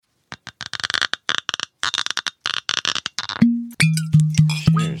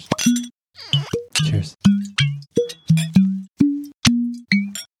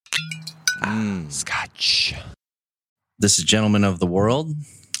This is Gentlemen of the World.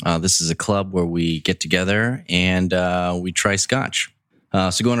 This is a club where we get together and we try scotch.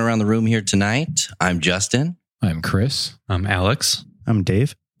 So going around the room here tonight, I'm Justin. I'm Chris. I'm Alex. I'm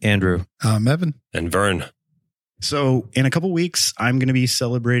Dave. Andrew. I'm Evan. And Vern. So in a couple weeks, I'm going to be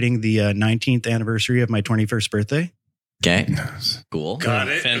celebrating the 19th anniversary of my 21st birthday. Okay. Cool. Got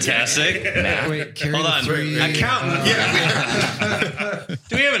it. Fantastic. Wait, Hold on. Accountant. Yeah.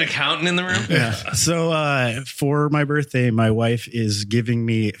 Do we have an accountant in the room? Yeah. So for my birthday, my wife is giving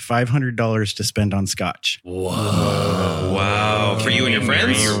me $500 to spend on scotch. Whoa. Wow. For you and your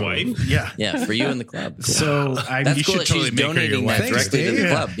friends? Your wife? Yeah. Yeah, for you and the club. Cool. So That's you cool should that totally she's make her your donating wife. that directly to the Yeah.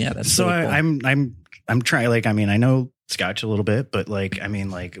 club. Yeah, that's So really cool. I'm trying. Like, I mean, I know scotch a little bit, but like, I mean,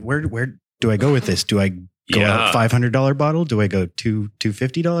 like, where do I go with this? Do I go out $500 bottle? Do I go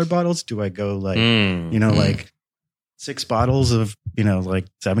 $250 bottles? Do I go like like 6 bottles of like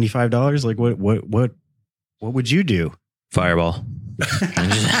 $75? Like what would you do? Fireball.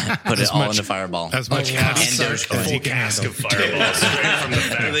 Put it all in the fireball. As much And cask Dogecoin. as you can Cask handle. of Fireball straight from the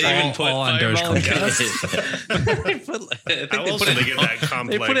factory. They even put all on Fireball in Dogecoin. They put- I think How they else put do it they get that They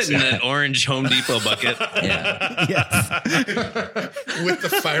complex? put it in an orange Home Depot bucket. Yeah. Yes. With the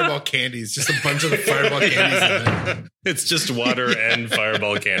Fireball candies, just a bunch of the Fireball candies in there. It's just water and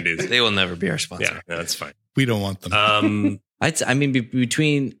Fireball candies. They will never be our sponsor. Yeah, that's fine. We don't want them. I mean,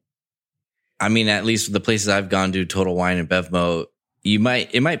 between, at least the places I've gone to, Total Wine and Bevmo,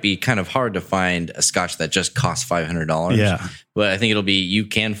 it might be kind of hard to find a scotch that just costs $500. Yeah. But I think you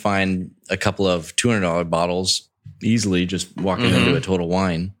can find a couple of $200 bottles easily just walking into a Total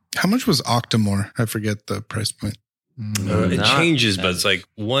Wine. How much was Octomore? I forget the price point. it changes, but it's like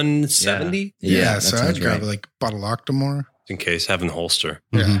 170 Yeah, that so sounds I'd grab right. like bottle Octomore. in case having the holster.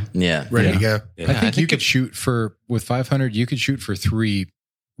 Yeah, Yeah. ready to go. Yeah. I think you could shoot with 500. You could shoot for 3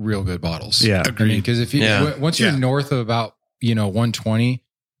 real good bottles. Yeah. I mean, because if you once you're Yeah. north of about 120,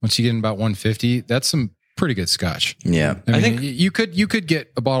 once you get in about 150, that's some pretty good scotch. Yeah. I mean, think- you could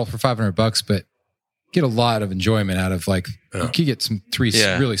get a bottle for $500, but get a lot of enjoyment out of you could get some 3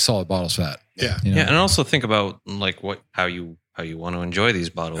 really solid bottles for that. Yeah. You know? Yeah, and also think about like how you want to enjoy these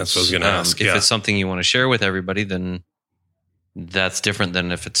bottles. That's what I was gonna ask, If yeah. it's something you want to share with everybody, then that's different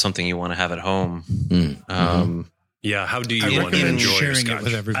than if it's something you want to have at home. Yeah, how do I you want to recommend enjoy your sharing it scotch?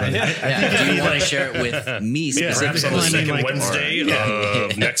 with everybody. Yeah. Do you want to share it with me Perhaps specifically? on the second like- Wednesday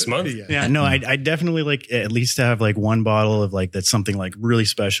of next month. Yeah. No, I definitely like at least have like one bottle of like that's something like really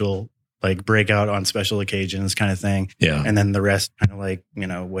special, like breakout on special occasions kind of thing. Yeah. And then the rest kind of like,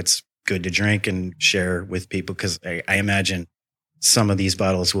 what's good to drink and share with people. Cause I imagine some of these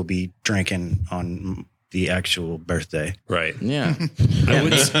bottles will be drinking on the actual birthday. Right. Yeah.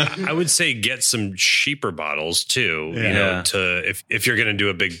 I would say get some cheaper bottles too, Yeah. to if you're going to do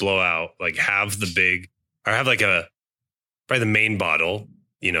a big blowout, like have the big or have like probably the main bottle,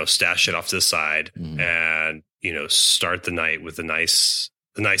 stash it off to the side and, start the night with the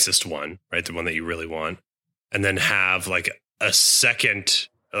nicest one, right? The one that you really want. And then have like a second,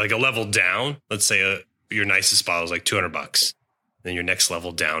 like a level down. Let's say your nicest bottle is like $200. Then your next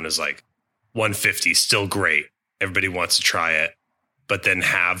level down is like 150, still great. Everybody wants to try it, but then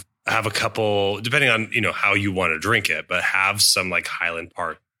have a couple, depending on, how you want to drink it, but have some like Highland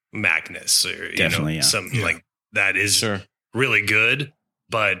Park Magnus or, Definitely, something like that is really good,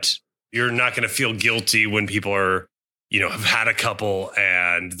 but you're not going to feel guilty when people are, have had a couple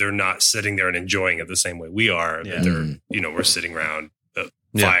and they're not sitting there and enjoying it the same way we are. Yeah. They're, we're sitting around a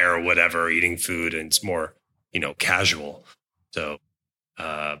fire or whatever, eating food, and it's more, casual. So,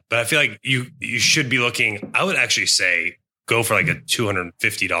 but I feel like you should be looking. I would actually say go for like a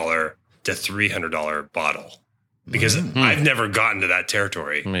 $250 to $300 bottle because I've never gotten to that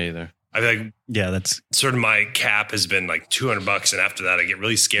territory. Me either. I feel like That's sort of my cap has been like $200, and after that I get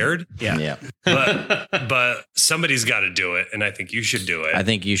really scared. Yeah. But somebody's got to do it, and I think you should do it. I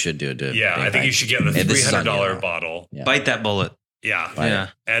think you should do it. Yeah, I think you should get the Hey, this is on $300 you. bottle. Yeah. Bite that bullet. Yeah, Yeah.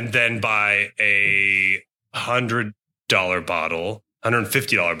 and then buy a $100 bottle,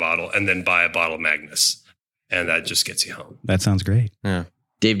 $150 bottle, and then buy a bottle of Magnus, and that just gets you home. that sounds great.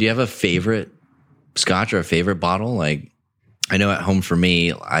 Dave, do you have a favorite scotch or a favorite bottle? Like, I know at home for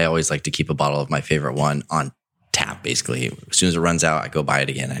me, I always like to keep a bottle of my favorite one on tap, basically. As soon as it runs out, I go buy it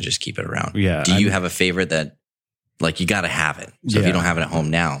again. I just keep it around. Yeah. Do you have a favorite that, like, you got to have it? So if Yeah. you don't have it at home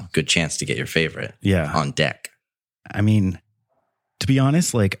now, good chance to get your favorite Yeah. on deck. I mean, to be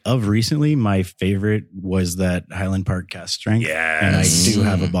honest, like of recently, my favorite was that Highland Park Cast Strength. Yes. And I do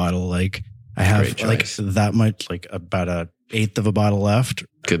have a bottle. Like I have Great like choice. that much, like about a eighth of a bottle left.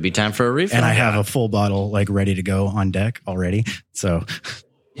 Could be time for a refill. And I have a full bottle like ready to go on deck already. So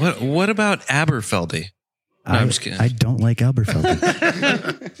What about Aberfeldy? I'm just kidding. I don't like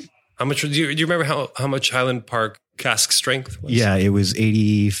Alberfeldy. How much do you remember how much Highland Park cask strength was? Yeah, it was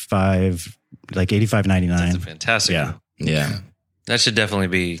 85, like $85.99. That's a fantastic. Yeah. Yeah. That should definitely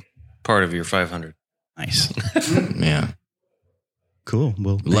be part of your 500. Nice. Yeah. Cool.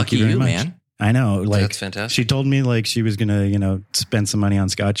 Well, thank Lucky you, very you, much. man. I know. Like, That's fantastic. she told me like she was gonna, spend some money on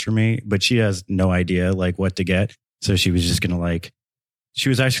scotch for me, but she has no idea like what to get. So she was just gonna she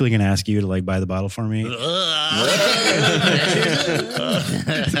was actually gonna ask you to like buy the bottle for me.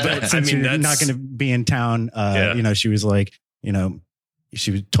 But since you're not gonna be in town, she was like,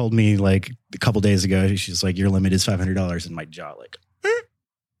 she told me like a couple days ago, she's like, your limit is $500, and my jaw like.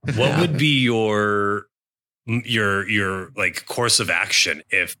 What would be your like course of action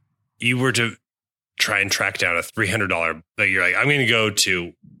if you were to try and track down a $300? Like you're like, I'm going to go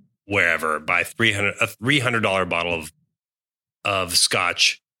to wherever, buy a $300 bottle of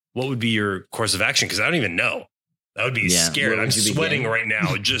scotch. What would be your course of action? Because I don't even know. That would be scared. I'm sweating right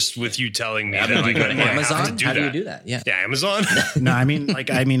now just with you telling me that. Like, Amazon? How do you do that? Yeah. Yeah, Amazon. No, I mean,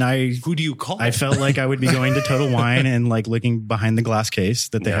 who do you call? I felt like I would be going to Total Wine and like looking behind the glass case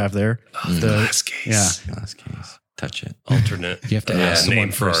that they have there. Glass case. Yeah. Glass case. Touch it. Alternate. You have to ask someone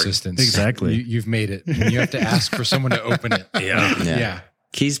name for assistance. Exactly. You've made it. And you have to ask for someone to open it. Yeah.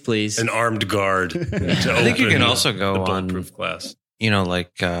 Keys, please. An armed guard. I think you can also go on bulletproof glass.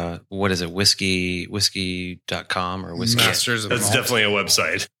 What is it? Whiskey.com or whiskey. Masters of That's Malt. definitely a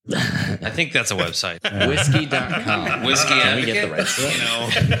website. I think that's a website. Whiskey.com. Whiskey Can we advocate, get the rights to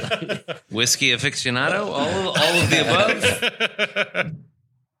that? Whiskey aficionado, all of the above.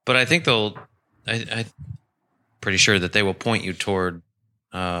 But I think I'm pretty sure that they will point you toward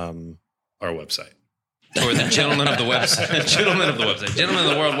Our website. toward the gentleman of the website, gentleman of the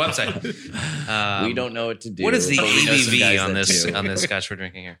world website. We don't know what to do. What is the but we know some ABV guys on that this do. on this scotch we're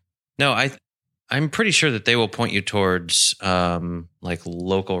drinking here? No, I'm pretty sure that they will point you towards like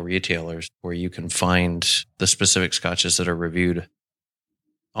local retailers where you can find the specific scotches that are reviewed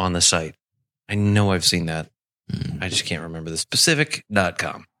on the site. I know I've seen that. I just can't remember the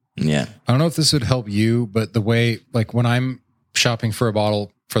specific.com. Yeah. I don't know if this would help you, but the way, like when I'm shopping for a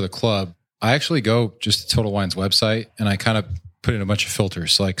bottle for the club, I actually go just to Total Wine's website and I kind of put in a bunch of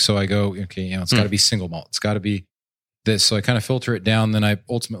filters. So I go, okay, it's got to be single malt. It's got to be this. So I kind of filter it down. Then I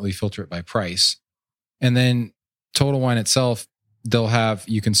ultimately filter it by price. And then Total Wine itself,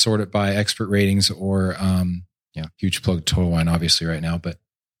 you can sort it by expert ratings or, huge plug to Total Wine obviously right now, but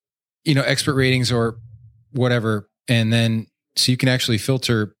expert ratings or whatever. And then, so you can actually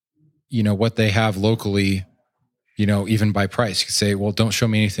filter, what they have locally, even by price. You could say, well, don't show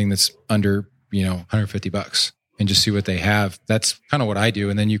me anything that's under, $150 and just see what they have. That's kind of what I do.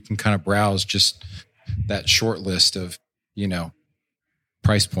 And then you can kind of browse just that short list of,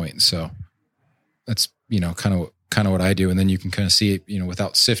 price points. So that's, kind of what I do. And then you can kind of see it,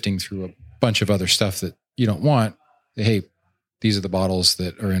 without sifting through a bunch of other stuff that you don't want. Hey, these are the bottles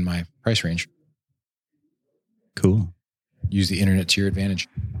that are in my price range. Cool. Use the internet to your advantage.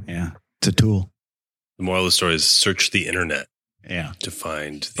 Yeah. It's a tool. The moral of the story is search the internet Yeah. to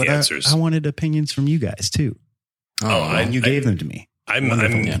find the But answers. I wanted opinions from you guys too. And you gave them to me. I'm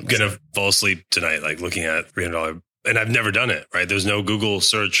Wonderful. gonna fall asleep tonight, like looking at $300, and I've never done it. Right? There's no Google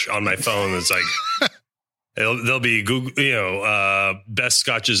search on my phone that's like there'll be Google, best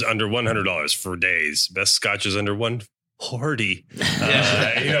scotches under $100 for days, best scotches under $140.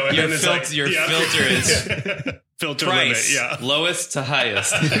 And Your then it's filter is filter price, limit, yeah. lowest to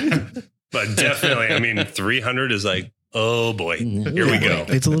highest. But definitely, 300 is like, oh boy, here we go.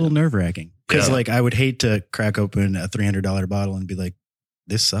 It's a little nerve wracking because Yeah. like I would hate to crack open a $300 bottle and be like,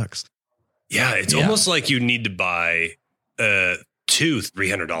 this sucks. Yeah, it's almost like you need to buy two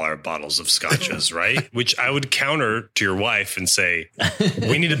 $300 bottles of scotches, right? Which I would counter to your wife and say,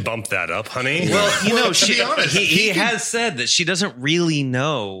 we need to bump that up, honey. Well, to be honest, he has said that she doesn't really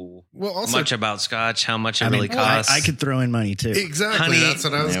know also, much about scotch, how much it really I costs. I could throw in money too. exactly. Honey, That's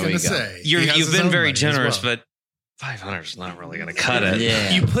what I was there going we to go. say. You've He has his been own very money as generous, well. but 500 is not really going to cut it.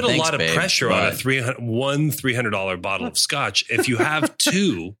 Yeah. You put a Thanks, lot of babe. pressure on a But- $300 bottle of scotch. If you have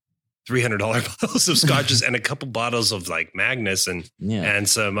two $300 bottles of scotches and a couple bottles of like Magnus and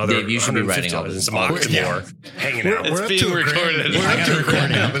some other Dave, you should be writing all $150 and this some stuff. Octomore hanging out. We're up being to a recorded. grand. We're up to a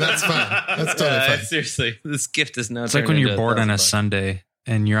grand now, but that's fine. That's totally fine. Seriously, this gift is now. It's like when you're bored on a Sunday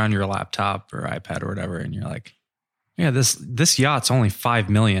and you're on your laptop or iPad or whatever, and you're like, "Yeah, this yacht's only 5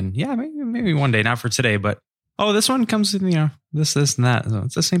 million. Yeah, maybe one day, not for today, but this one comes in, this and that. So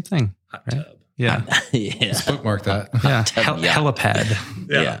it's the same thing, right? Yeah, Yeah. Let's bookmark that. yeah. Tub yacht. Helipad.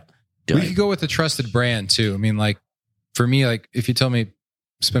 Yeah. We could go with a trusted brand too. I mean, like for me, like if you tell me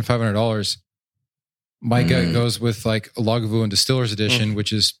spend $500, My gut goes with like a Lagavulin Distiller's Edition,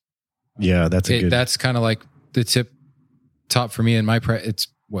 which is that's kind of like the top for me in my price. It's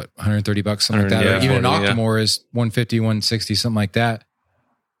what, $130, something like that. Or even an Octomore is $150, $160, something like that.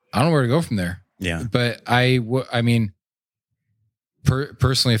 I don't know where to go from there. Yeah, but I mean,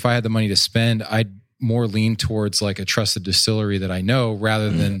 personally, if I had the money to spend, I'd more lean towards like a trusted distillery that I know rather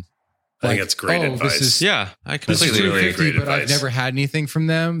than. I think that's great advice. I completely agree. But I've never had anything from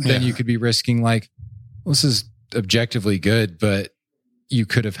them. Then you could be risking like, well, this is objectively good, but you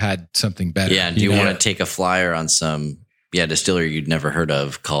could have had something better. Yeah. Do you want to take a flyer on some distillery you'd never heard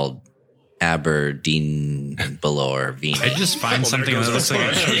of called Aberdeen Valor Vino? I just find something that looks like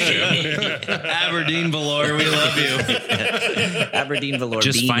Aberdeen Valor. We love you. Aberdeen Valor.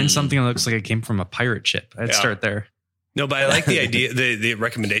 Just find something that looks like it came from a pirate ship. I'd start there. No, but I like the idea, the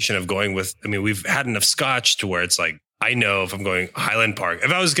recommendation of going with, I mean, we've had enough scotch to where it's like, I know if I'm going Highland Park,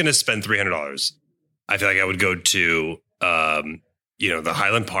 if I was going to spend $300, I feel like I would go to, the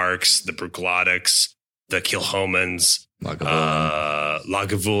Highland Parks, the Bruichladdich, the Kilhomans,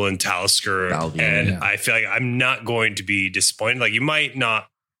 Lagavulin, Talisker. I feel like I'm not going to be disappointed. Like, you might not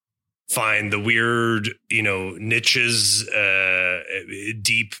find the weird, niches,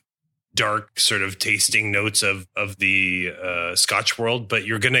 deep, dark sort of tasting notes of the Scotch world, but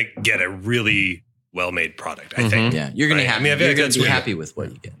you're going to get a really well-made product, I think. Yeah, you're going to have. You're going to be happy with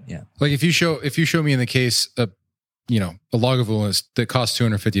what you get. Yeah, like if you show me in the case a Lagavulin that costs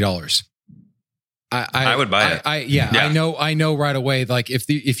 $250, I would buy it. I know right away. Like if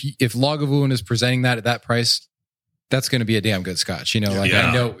Lagavulin is presenting that at that price, that's going to be a damn good Scotch. I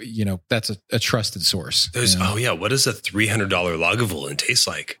know, that's a trusted source. What does a $300 Lagavulin taste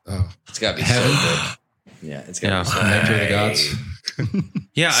like? Oh, it's got to be so good. Yeah, it's got to be nectar of the gods.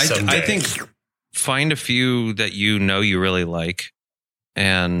 I think find a few that you really like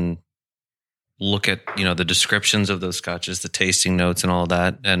and look at, the descriptions of those scotches, the tasting notes and all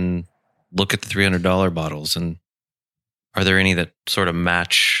that, and look at the $300 bottles. And are there any that sort of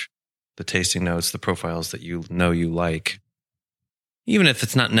match the tasting notes, the profiles that you like? Even if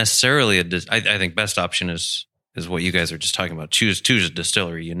it's not necessarily I think best option is what you guys are just talking about. Choose a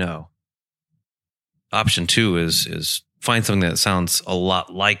distillery, Option 2 is find something that sounds a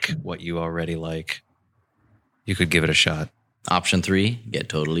lot like what you already like. You could give it a shot. Option 3, get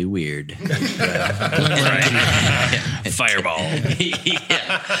totally weird. Fireball.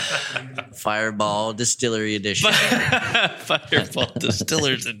 Fireball Distillery Edition. Fireball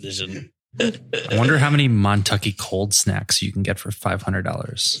Distillers Edition. I wonder how many Montucky cold snacks you can get for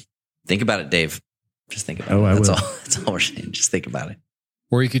 $500. Think about it, Dave. Just think about it. That's all we're saying. Just think about it.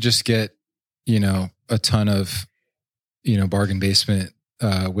 Or you could just get, a ton of, bargain basement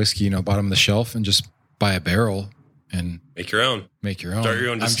whiskey, bottom of the shelf, and just buy a barrel and make your own. Start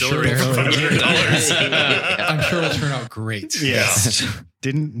your own distillery for $500. I'm sure it'll turn out great. Yes.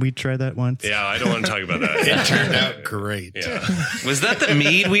 Didn't we try that once? Yeah, I don't want to talk about that. It turned out great. Yeah. Was that the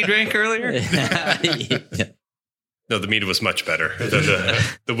mead we drank earlier? No, the mead was much better.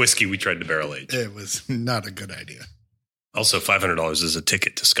 The whiskey we tried to barrel age. It was not a good idea. Also, $500 is a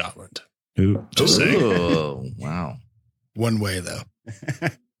ticket to Scotland. Ooh. Just saying. Oh, wow. One way, though. I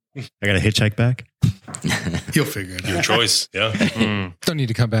got to hitchhike back. You'll figure it out. Your choice. Yeah. Don't need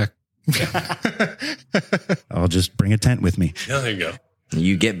to come back. I'll just bring a tent with me. Yeah, there you go.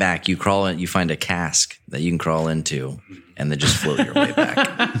 You get back, you crawl in, you find a cask that you can crawl into and then just float your way back.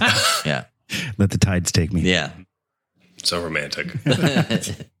 Yeah. Let the tides take me. Yeah. So romantic.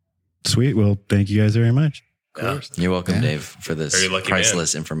 Sweet. Well, thank you guys very much. Yeah. You're welcome, Dave, for this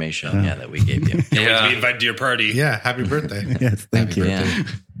priceless information that we gave you. To be invited to your party. Yeah, happy birthday. Yes, thank you. Yeah.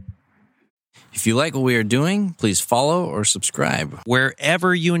 If you like what we are doing, please follow or subscribe.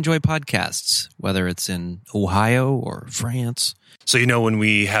 Wherever you enjoy podcasts, whether it's in Ohio or France. So you know when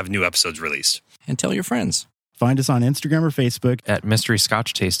we have new episodes released. And tell your friends. Find us on Instagram or Facebook at Mystery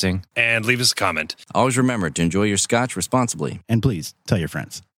Scotch Tasting. And leave us a comment. Always remember to enjoy your scotch responsibly. And please tell your friends.